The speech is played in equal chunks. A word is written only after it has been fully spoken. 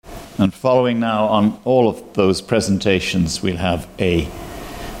And following now on all of those presentations, we'll have a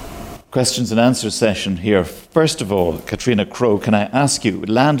questions and answers session here. First of all, Katrina Crowe, can I ask you,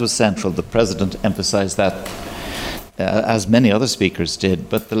 land was central. The President emphasised that, as many other speakers did,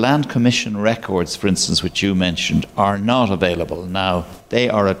 but the Land Commission records, for instance, which you mentioned, are not available now. They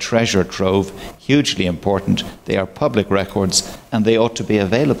are a treasure trove, hugely important. They are public records and they ought to be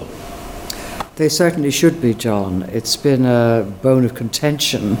available. They certainly should be, John. It's been a bone of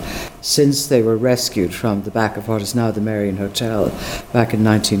contention since they were rescued from the back of what is now the Marion Hotel back in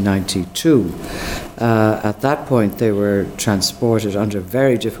 1992. At that point, they were transported under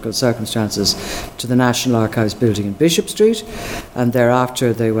very difficult circumstances to the National Archives building in Bishop Street, and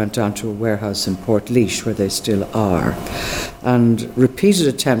thereafter they went down to a warehouse in Portlaoise, where they still are. And repeated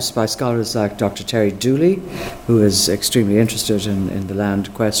attempts by scholars like Dr. Terry Dooley, who is extremely interested in the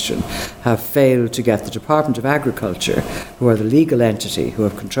land question, have failed to get the Department of Agriculture, who are the legal entity who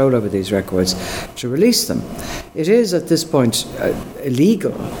have control over these records, to release them. It is at this point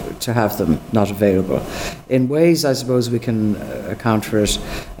illegal to have them not available. In ways, I suppose, we can account for it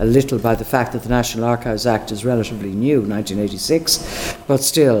a little by the fact that the National Archives Act is relatively new, 1986, but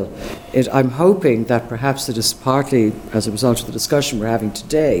still, I'm hoping that perhaps it is partly as a result of the discussion we're having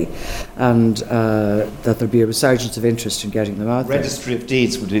today, and that there'll be a resurgence of interest in getting them out there. Registry of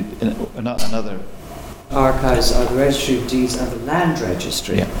Deeds would be another. Archives are the Registry of Deeds and the Land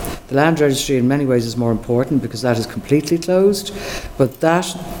Registry. Yeah. The Land Registry in many ways is more important because that is completely closed, but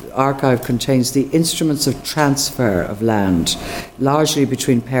that archive contains the instruments of transfer of land, largely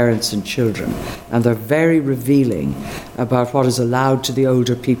between parents and children, and they're very revealing about what is allowed to the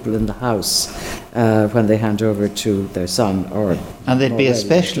older people in the house when they hand over to their son. And they'd be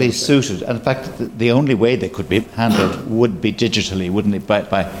especially suited, and in fact the only way they could be handled would be digitally, wouldn't it,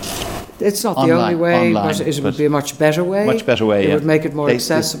 by it's not online, the only way, online, but it would be a much better way. Much better way, It would make it more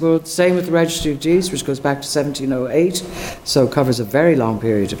accessible. Same with the Registry of Deeds, which goes back to 1708, so covers a very long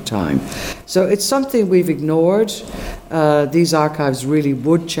period of time. So it's something we've ignored. These archives really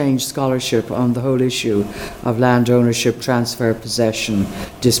would change scholarship on the whole issue of land ownership, transfer, possession,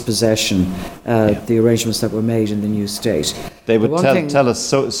 dispossession, the arrangements that were made in the new state. They would tell us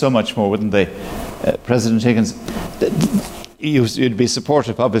so much more, wouldn't they? President Higgins, you'd be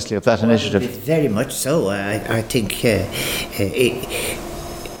supportive, obviously, of that initiative. Very much so. I think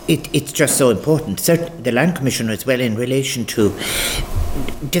it's just so important. Certainly, the Land Commission as well in relation to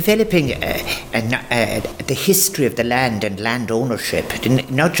developing the history of the land and land ownership,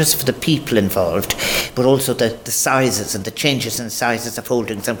 not just for the people involved, but also the sizes and the changes in sizes of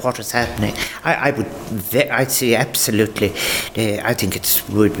holdings and what is happening. I'd say absolutely. I think it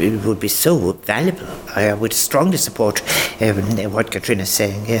would be so valuable. I would strongly support what Katrina is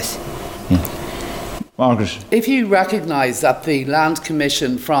saying. Yes. Yeah. Margaret. If you recognise that the Land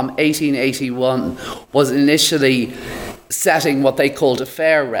Commission from 1881 was initially setting what they called a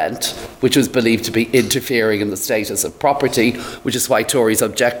fair rent, which was believed to be interfering in the status of property, which is why Tories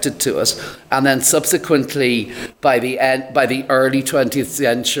objected to it. And then subsequently, by the early 20th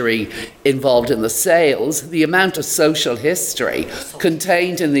century, involved in the sales, the amount of social history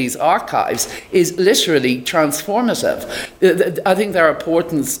contained in these archives is literally transformative. I think their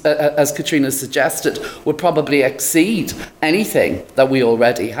importance, as Katrina suggested, would probably exceed anything that we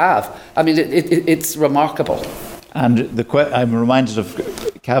already have. I mean, it's remarkable. And I'm reminded of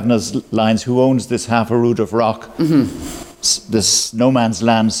Kavanagh's lines, who owns this half a rood of rock, this no man's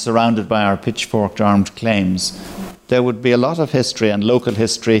land surrounded by our pitchfork-armed claims. There would be a lot of history and local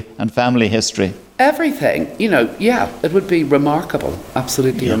history and family history. Everything, it would be remarkable,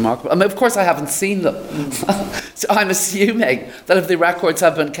 absolutely remarkable. I mean, of course, I haven't seen them. So I'm assuming that if the records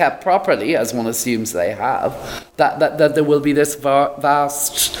have been kept properly, as one assumes they have, that there will be this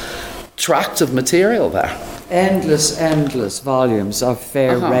vast tract of material there. Endless volumes of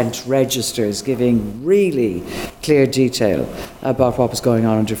fair rent registers giving really clear detail about what was going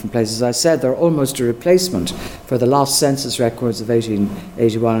on in different places. As I said, they're almost a replacement for the lost census records of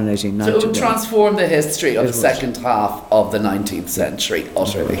 1881 and 1890. So it would transform the history of the second half of the 19th century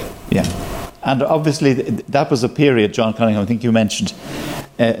utterly. Yeah. And obviously that was a period, John Cunningham, I think you mentioned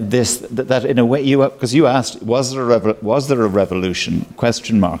that in a way, because you asked, was there a revolution? ?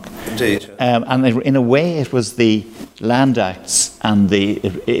 Indeed. And in a way, it was the Land Acts and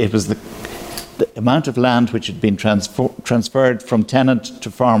it was the amount of land which had been transferred from tenant to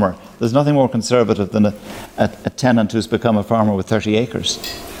farmer. There's nothing more conservative than a tenant who's become a farmer with 30 acres.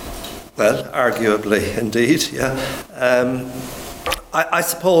 Well, arguably, indeed, yeah. I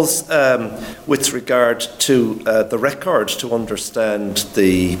suppose with regard to the record, to understand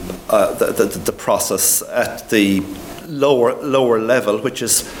the process at the lower level, which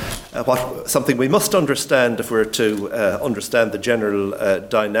is something we must understand if we're to understand the general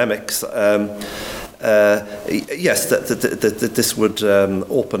dynamics. Yes, that this would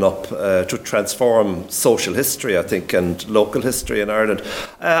open up to transform social history, I think, and local history in Ireland.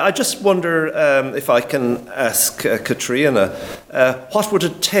 I just wonder if I can ask Catriona, what would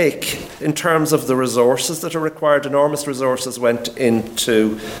it take in terms of the resources that are required? Enormous resources went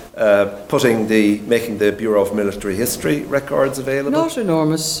into making the Bureau of Military History records available. Not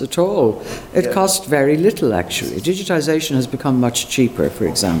enormous at all. It cost very little, actually. Digitisation has become much cheaper, for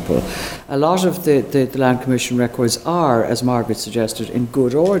example. A lot of the Land Commission records are, as Margaret suggested, in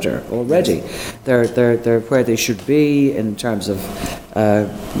good order already. They're where they should be in terms of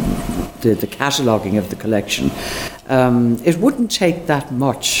the cataloguing of the collection. It wouldn't take that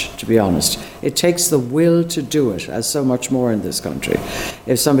much, to be honest. It takes the will to do it, as so much more in this country.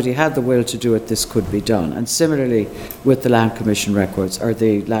 If somebody had the will to do it, this could be done. And similarly with the Land Commission records, or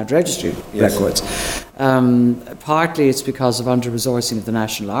the Land Registry records. Partly it's because of under-resourcing of the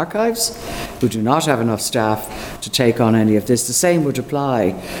National Archives, who do not have enough staff to take on any of this. The same would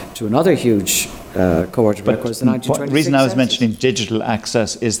apply to another huge cohort of records, the 1926 The reason I was census. mentioning digital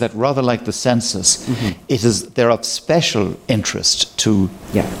access is that rather like the census, they're of special interest to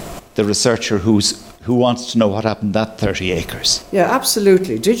the researcher who wants to know what happened to that 30 acres. Yeah,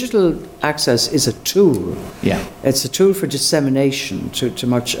 absolutely. Digital access is a tool. Yeah. It's a tool for dissemination to a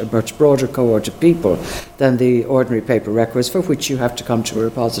much broader cohort of people than the ordinary paper records, for which you have to come to a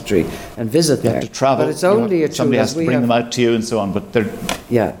repository and visit You there. have to travel. But it's only a tool. Somebody has to bring them out to you and so on, but they're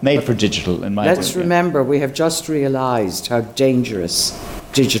made for digital, in my opinion. Let's remember, we have just realised how dangerous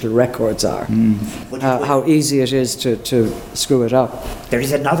digital records are, how easy it is to screw it up. There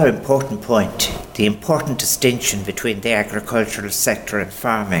is another important point, the important distinction between the agricultural sector and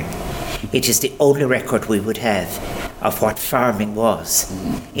farming. It is the only record we would have of what farming was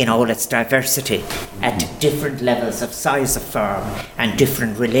in all its diversity at different levels of size of farm and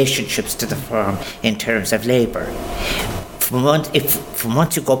different relationships to the farm in terms of labour. From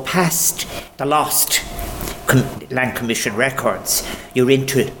once you go past the lost Land Commission records, you're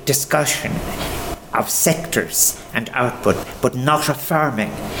into discussion of sectors and output, but not of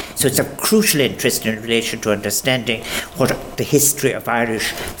farming. So it's of crucial interest in relation to understanding what the history of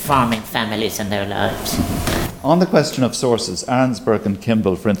Irish farming families and their lives. On the question of sources, Arnsberg and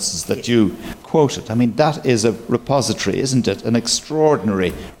Kimball, for instance, that you quoted, I mean, that is a repository, isn't it? An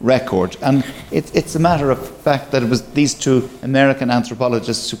extraordinary record. And it's a matter of fact that it was these two American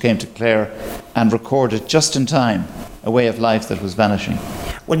anthropologists who came to Clare and recorded just in time a way of life that was vanishing.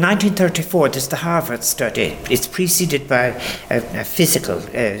 Well, 1934, there's the Harvard study. It's preceded by a physical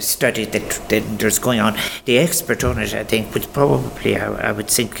study that there's going on. The expert on it, I think, was probably, I would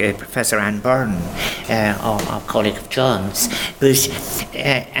think, Professor Anne Byrne, a colleague of John's.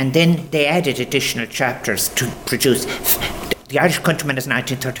 And then they added additional chapters to produce. The Irish Countryman is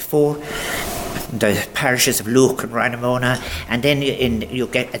 1934. The parishes of Luke and Rhinamona, and then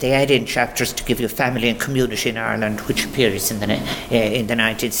they add in chapters to give you family and community in Ireland, which appears in the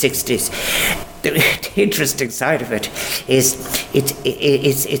 1960s. The interesting side of it is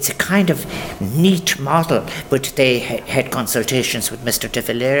it's a kind of neat model, but they had consultations with Mr. de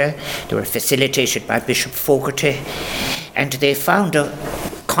Valera. They were facilitated by Bishop Fogarty, and they found a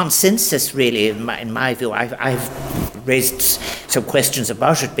consensus, really, in my view. I've raised some questions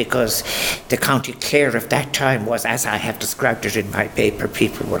about it because the County Clare of that time was, as I have described it in my paper,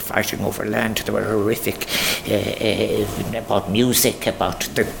 people were fighting over land. They were horrific about music, about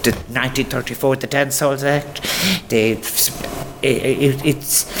the 1934, the Dance Halls Act.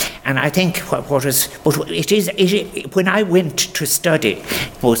 And I think when I went to study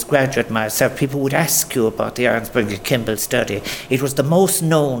postgraduate myself, people would ask you about the Arnsberg and Kimball study. It was the most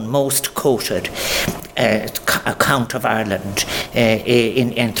known, most quoted account of Ireland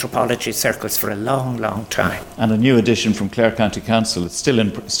in anthropology circles for a long, long time. And a new edition from Clare County Council. It's still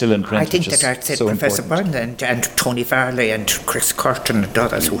in print. I think that I'd said so Professor important. Byrne and Tony Farley and Chris Curtin and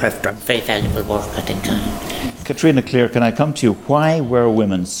others who have done very valuable work, I think. Catriona Clear, can I come to you? Why were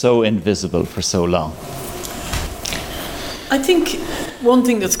women so invisible for so long? I think one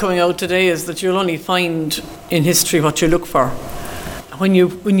thing that's coming out today is that you'll only find in history what you look for. When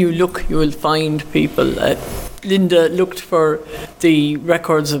you look, you will find people. Linda looked for the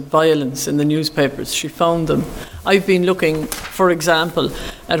records of violence in the newspapers. She found them. I've been looking, for example,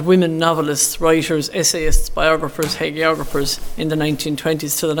 at women novelists, writers, essayists, biographers, hagiographers in the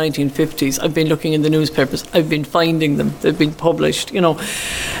 1920s to the 1950s. I've been looking in the newspapers. I've been finding them. They've been published.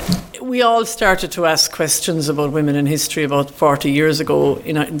 we all started to ask questions about women in history about 40 years ago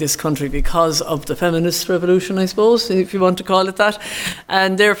in this country because of the feminist revolution, I suppose, if you want to call it that.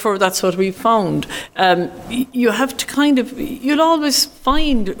 And therefore, that's what we found. You have to you'll always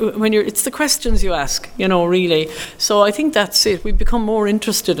find it's the questions you ask, really. So I think that's it. We've become more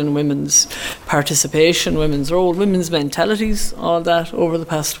interested in women's participation, women's role, women's mentalities, all that over the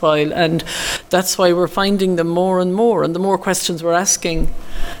past while. And that's why we're finding them more and more. And the more questions we're asking,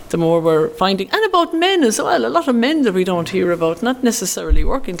 the more we're finding. And about men as well. A lot of men that we don't hear about, not necessarily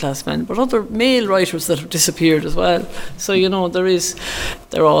working class men, but other male writers that have disappeared as well. So,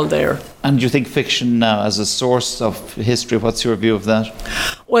 they're all there. And do you think fiction now as a source of history, what's your view of that?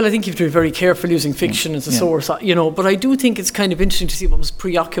 Well, I think you have to be very careful using fiction as a source, but I do think it's kind of interesting to see what was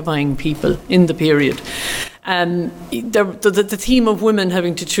preoccupying people in the period. The theme of women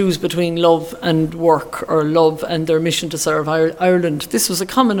having to choose between love and work, or love and their mission to serve Ireland, this was a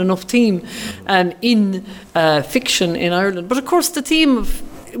common enough theme in fiction in Ireland. But of course the theme of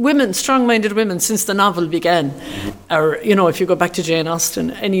women, strong-minded women, since the novel began, or if you go back to Jane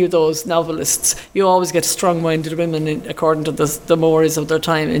Austen, any of those novelists, you always get strong-minded women according to the mores of their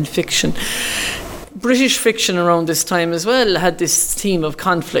time in fiction. British fiction around this time as well had this theme of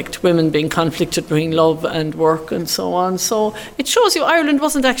conflict, women being conflicted between love and work and so on. So it shows you Ireland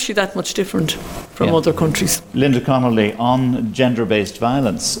wasn't actually that much different from other countries. Linda Connolly, on gender-based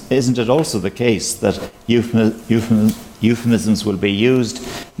violence, isn't it also the case that euphemisms will be used,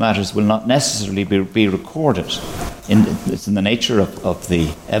 matters will not necessarily be recorded? It's in the nature of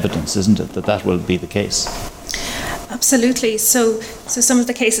the evidence, isn't it, that will be the case? Absolutely. So some of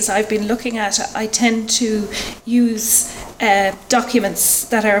the cases I've been looking at, I tend to use documents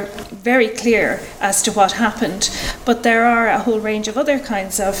that are very clear as to what happened, but there are a whole range of other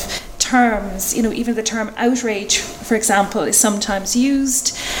kinds of terms. Even the term outrage, for example, is sometimes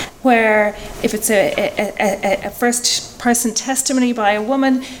used, where if it's a first person testimony by a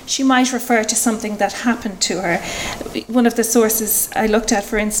woman, she might refer to something that happened to her. One of the sources I looked at,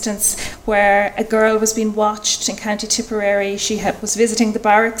 for instance, where a girl was being watched in County Tipperary, she was visiting the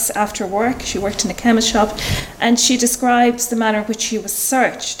barracks after work, she worked in a chemist shop, and she describes the manner in which she was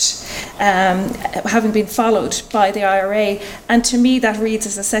searched, having been followed by the IRA, and to me that reads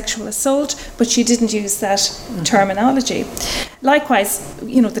as a sexual assault, but she didn't use that terminology. Likewise,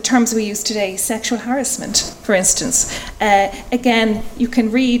 the terms we use today, sexual harassment, for instance. Again, you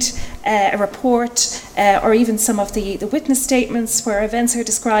can read a report or even some of the witness statements where events are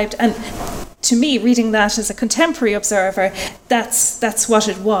described, and to me, reading that as a contemporary observer, that's what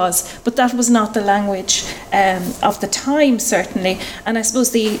it was. But that was not the language of the time, certainly. And I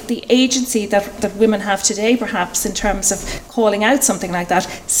suppose the agency that women have today, perhaps, in terms of calling out something like that,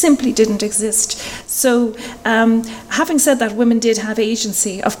 simply didn't exist. So, having said that, women did have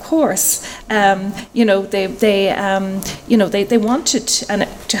agency, of course. They wanted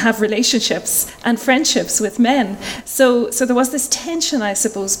to have relationships and friendships with men. So there was this tension, I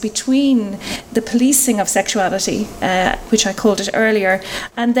suppose, between the policing of sexuality, which I called it earlier,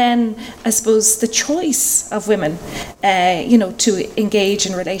 and then I suppose the choice of women, to engage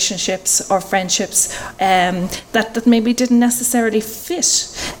in relationships or friendships that maybe didn't necessarily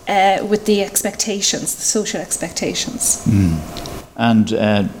fit with the expectations, the social expectations. And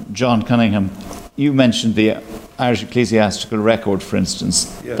John Cunningham, you mentioned the Irish Ecclesiastical Record, for instance.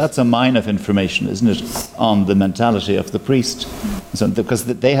 Yes. That's a mine of information, isn't it, on the mentality of the priest? So, because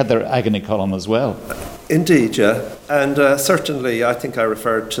they had their agony column as well. Indeed, yeah. And certainly I think I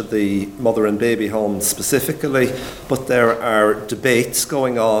referred to the mother and baby homes specifically, but there are debates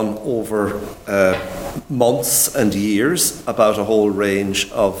going on over months and years about a whole range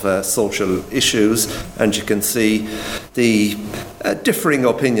of social issues, and you can see the differing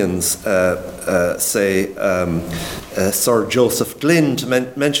opinions. Sir Joseph Glynn, to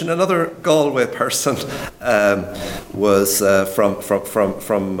mention another Galway person, was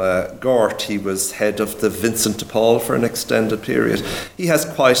from Gort. He was head of the Vincent de Paul for an extended period. He has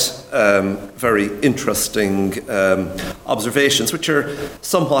quite very interesting observations, which are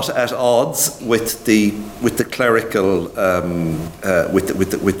somewhat at odds with the clerical with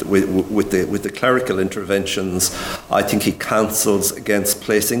the clerical interventions. I think he counsels against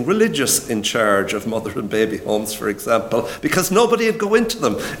placing religious in charge of mother and baby homes, for example, because nobody would go into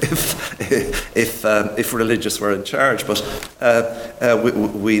them if religious were in charge. But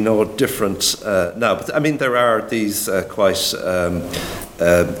we know different now. But I mean, there are these quite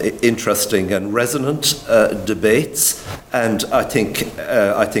interesting and resonant debates. And I think,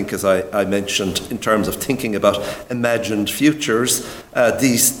 as I mentioned, in terms of thinking about imagined futures,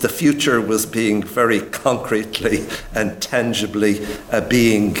 the future was being very concretely and tangibly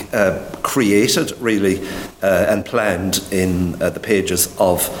being created, really, and planned in the pages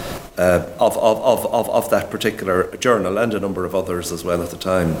of that particular journal, and a number of others as well at the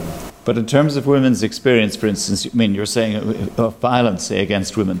time. But in terms of women's experience, for instance, I mean, you're saying violence, say,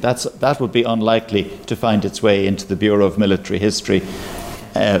 against women, that would be unlikely to find its way into the Bureau of Military History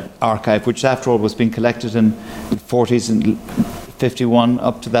archive, which after all was being collected in the 40s and 51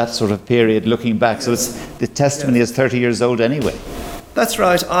 up to that sort of period, looking back. So the testimony is 30 years old anyway. That's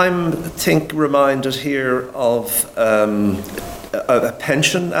right. I'm reminded here of a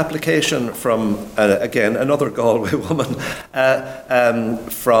pension application from, again, another Galway woman,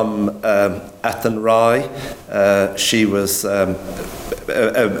 from Athenry. She was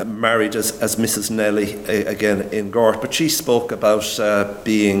married as Mrs. Nelly, again in Gort, but she spoke about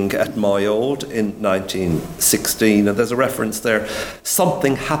being at Moyode in 1916, and there's a reference there.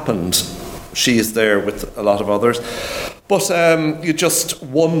 Something happened. She is there with a lot of others. But you just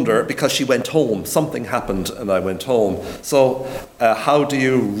wonder, because she went home, something happened and I went home. So how do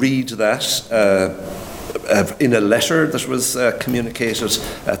you read that in a letter that was communicated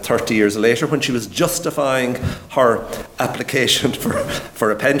 30 years later, when she was justifying her application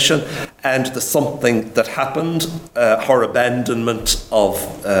for a pension, and the something that happened, her abandonment of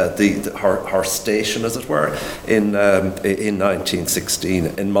her station, as it were, in 1916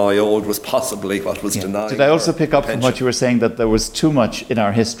 in Moyode was possibly what was denied. Did I also pick up from what you were saying, that there was too much in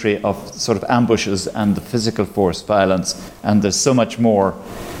our history of sort of ambushes and the physical force violence, and there's so much more?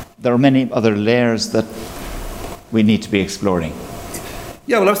 There are many other layers that we need to be exploring.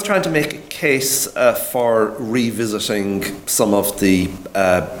 Yeah, well, I was trying to make a case for revisiting some of the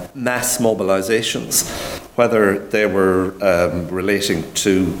mass mobilisations, whether they were relating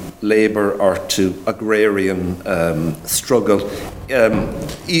to labour or to agrarian struggle.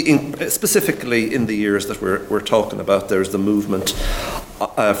 Specifically in the years that we're talking about, there's the movement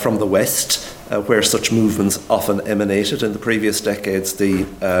from the West, where such movements often emanated in the previous decades, the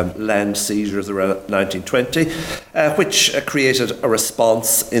land seizures around 1920, which created a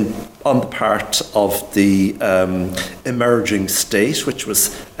response on the part of the emerging state, which was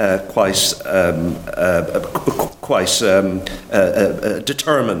quite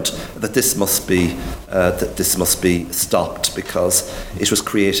determined that this must be stopped, because it was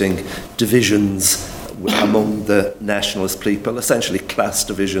creating divisions among the nationalist people, essentially class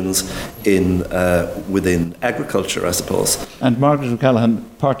divisions within agriculture, I suppose. And Margaret O'Callaghan,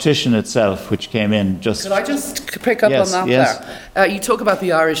 partition itself, which came in just... Could I just pick up on that there? You talk about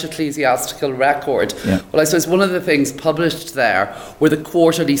the Irish Ecclesiastical Record. Yeah. Well, I suppose one of the things published there were the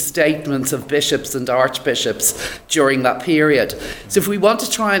quarterly statements of bishops and archbishops during that period. So if we want to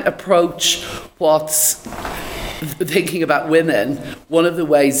try and approach what's thinking about women, one of the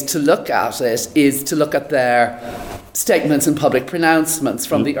ways to look at it is to look at their statements and public pronouncements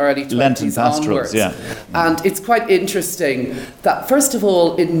from the early 20s Lenten pastorals, onwards. yeah. And it's quite interesting that, first of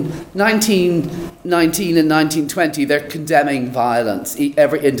all, in 1919 and 1920, they're condemning violence.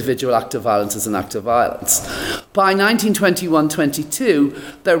 Every individual act of violence is an act of violence. By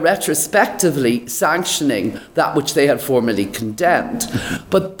 1921-22, they're retrospectively sanctioning that which they had formerly condemned.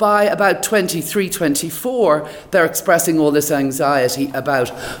 But by about 23-24, they're expressing all this anxiety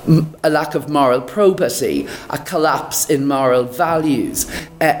about a lack of moral probity, a collapse in moral values,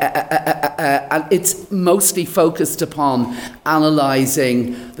 and it's mostly focused upon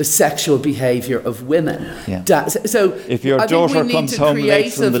analysing the sexual behaviour of women. Yeah. So if your daughter comes home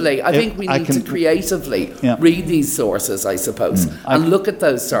late from the... I think we need to creatively read these sources, I suppose, and look at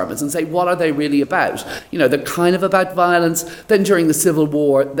those sermons and say, what are they really about? You know, they're kind of about violence. Then during the Civil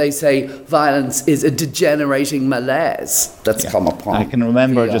War, they say violence is a degenerating malaise that's come upon. I can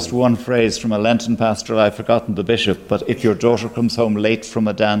remember just one phrase from a Lenten pastoral, I've forgotten the bishop, but if your daughter comes home late from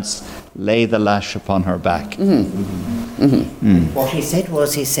a dance, lay the lash upon her back. What he said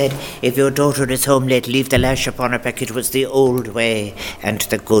was, if your daughter is home late, leave the lash upon her back. It was the old way and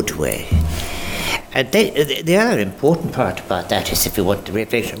the good way. The other important part about that is, if you want the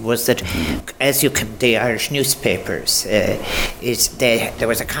reflection, was that the Irish newspapers, there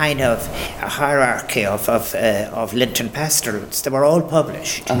was a kind of a hierarchy of Lenten pastorals. They were all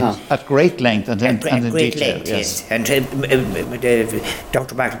published at great length and in great detail. Length, yes. And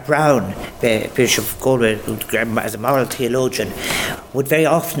Dr. Michael Brown, Bishop of Galway, as a moral theologian, would very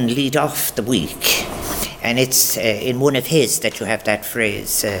often lead off the week. And it's in one of his that you have that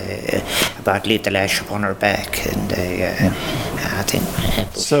phrase about leave the lash upon her back. And I think.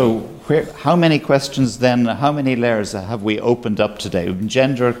 So, how many questions then, how many layers have we opened up today?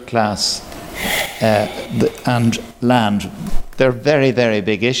 Gender, class, and land. They're very, very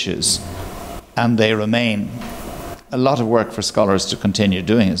big issues, and they remain a lot of work for scholars to continue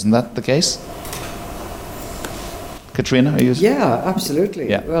doing. Isn't that the case? Katrina, are you? Yeah, absolutely.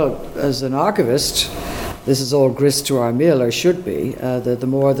 Yeah. Well, as an archivist, this is all grist to our mill, or should be. The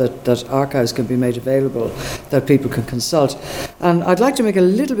more that archives can be made available, that people can consult. And I'd like to make a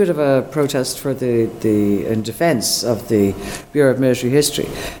little bit of a protest for in defence of the Bureau of Military History,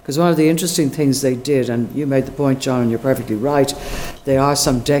 because one of the interesting things they did, and you made the point, John, and you're perfectly right, they are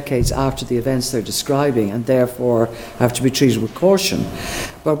some decades after the events they're describing, and therefore have to be treated with caution.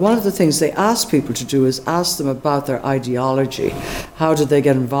 But one of the things they asked people to do is ask them about their ideology. How did they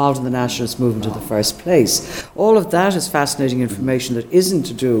get involved in the nationalist movement in the first place? All of that is fascinating information that isn't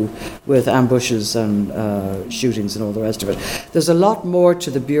to do with ambushes and shootings and all the rest of it. There's a lot more to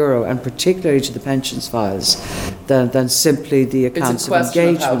the Bureau, and particularly to the pensions files, than simply the accounts of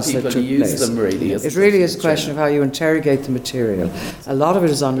engagements that took place. Them, really, it really is a question of how you interrogate the material. A lot of it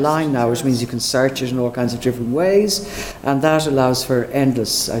is online now, which means you can search it in all kinds of different ways, and that allows for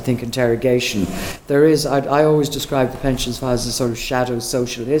endless, I think, interrogation. There is, I always describe the pensions files as a sort of shadow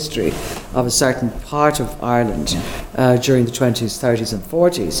social history of a certain part of Ireland during the 20s, 30s and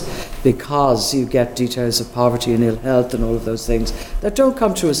 40s, because you get details of poverty and ill health and all of those things that don't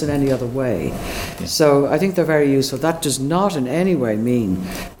come to us in any other way. Yeah. So I think they're very useful. That does not in any way mean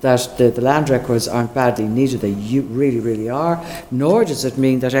that the land records aren't badly needed. They really, really are. Nor does it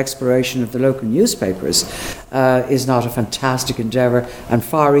mean that exploration of the local newspapers is not a fantastic endeavour, and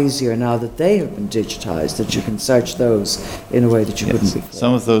far easier now that they have been digitised, that you can search those in a way that you couldn't before.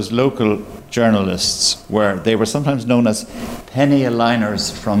 Some of those local journalists they were sometimes known as penny a liners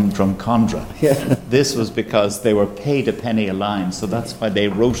from Drumcondra. Yeah. This was because they were paid a penny a line, so that's why they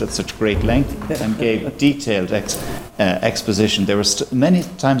wrote at such great length and gave detailed exposition. They were many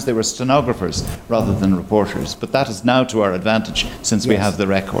times they were stenographers rather than reporters, but that is now to our advantage since we have the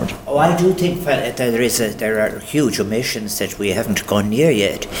record. Oh, I do think that there are huge omissions that we haven't gone near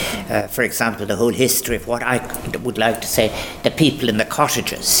yet. For example, the whole history of what I would like to say, the people in the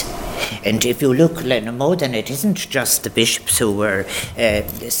cottages. And if you look more than it isn't just the bishops who were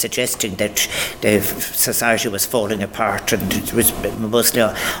suggesting that the society was falling apart and it was mostly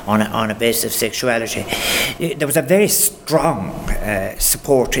on a basis of sexuality. There was a very strong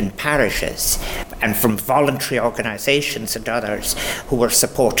support in parishes and from voluntary organisations and others who were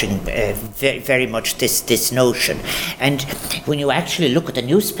supporting very, very much this notion. And when you actually look at the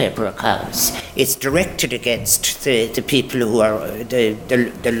newspaper accounts, it's directed against the people who are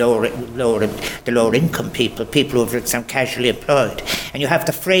the lower income people who are, for example, casually employed. And you have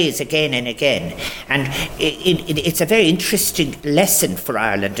the phrase again and again. And it's a very interesting lesson for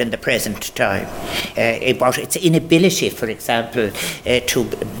Ireland in the present time about its inability, for example,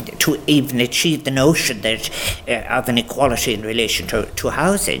 to even achieve the notion that of an equality in relation to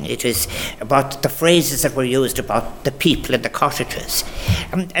housing. It is about the phrases that were used about the people in the cottages.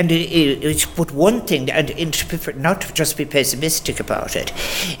 And it's but one thing, and not to just be pessimistic about it,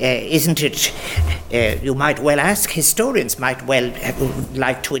 isn't it, you might well ask, historians might well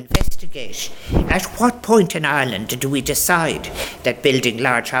like to investigate, at what point in Ireland do we decide that building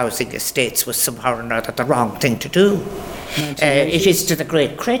large housing estates was somehow or another the wrong thing to do? It is to the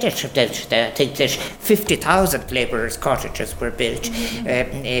great credit of that. I think that 50,000 labourers' cottages were built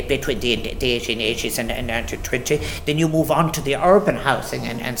between the 1880s and 1920. Then you move on to the urban housing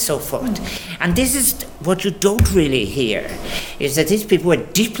and so forth. And this is what you don't really hear, is that these people were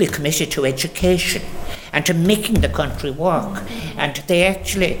deeply committed to education and to making the country work. And they're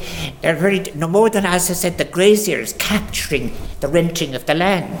very, no more than, as I said, the graziers capturing the renting of the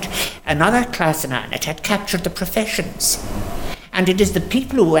land. Another class in Ireland had captured the professions. And it is the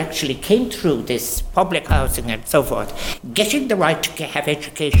people who actually came through this public housing and so forth, getting the right to have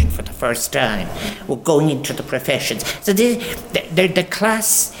education for the first time, or going into the professions. So the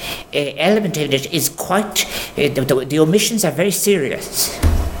class element in it is quite, the omissions are very serious.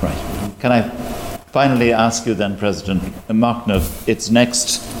 Right. Can I finally ask you then, President Machnamh, its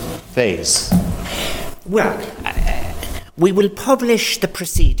next phase? Well, we will publish the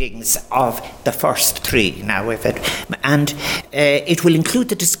proceedings of the first three now with it, and it will include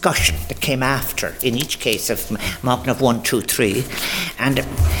the discussion that came after in each case of Machnamh 1, 2, 3, and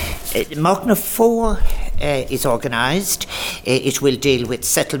Machnamh 4 is organised. It will deal with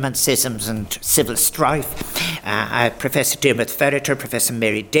settlement schisms and civil strife. Professor Dermot Ferreter, Professor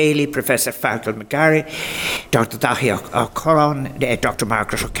Mary Daly, Professor Fergal McGarry, Dr. Dahi O'Coron, Dr.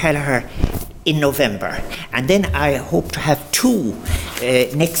 Margaret O'Kelleher, in November. And then I hope to have 2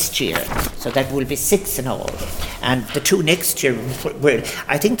 next year, so that will be 6 in all. And the 2 next year,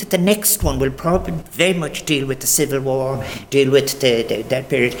 I think that the next one will probably very much deal with the Civil War, deal with that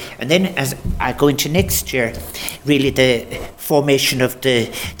period. And then as I go into next year, really the formation of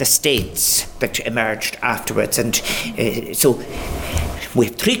the states that emerged afterwards. And so we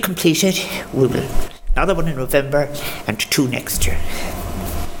have 3 completed, we will another one in November and 2 next year.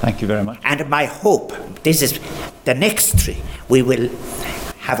 Thank you very much. And my hope, this is the next 3, we will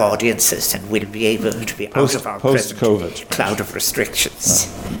have audiences and we'll be able to be out of our post-COVID cloud of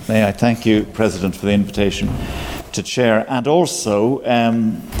restrictions. May I thank you, President, for the invitation to chair, and also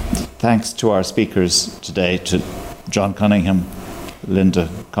thanks to our speakers today, to John Cunningham, Linda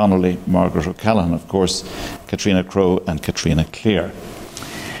Connolly, Margaret O'Callaghan, of course, Katrina Crowe and Katrina Clear.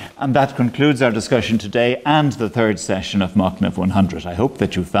 And that concludes our discussion today and the 3rd session of MOCNAV 100. I hope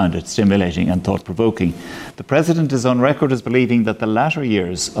that you found it stimulating and thought-provoking. The President is on record as believing that the latter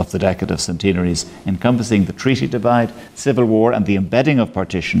years of the decade of centenaries, encompassing the treaty divide, civil war and the embedding of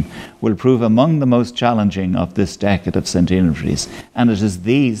partition, will prove among the most challenging of this decade of centenaries. And it is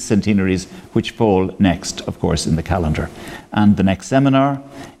these centenaries which fall next, of course, in the calendar. And the next seminar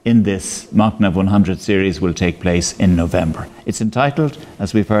in this MOCNAV 100 series will take place in November. It's entitled,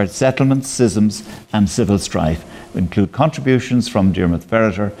 as we've heard, Settlements, Schisms and Civil Strife. It will include contributions from Dermot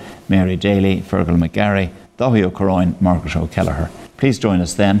Ferreter, Mary Daly, Fergal McGarry, Dahi O'Coron, Margaret O'Kelleher. Please join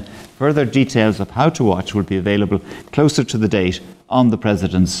us then. Further details of how to watch will be available closer to the date on the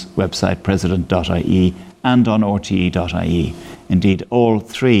President's website, president.ie, and on rte.ie. Indeed, all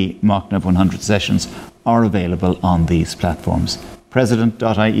 3 MOCNAV 100 sessions are available on these platforms,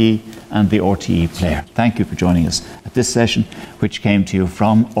 president.ie and the RTE player. Thank you for joining us at this session, which came to you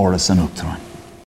from Áras an Uachtaráin.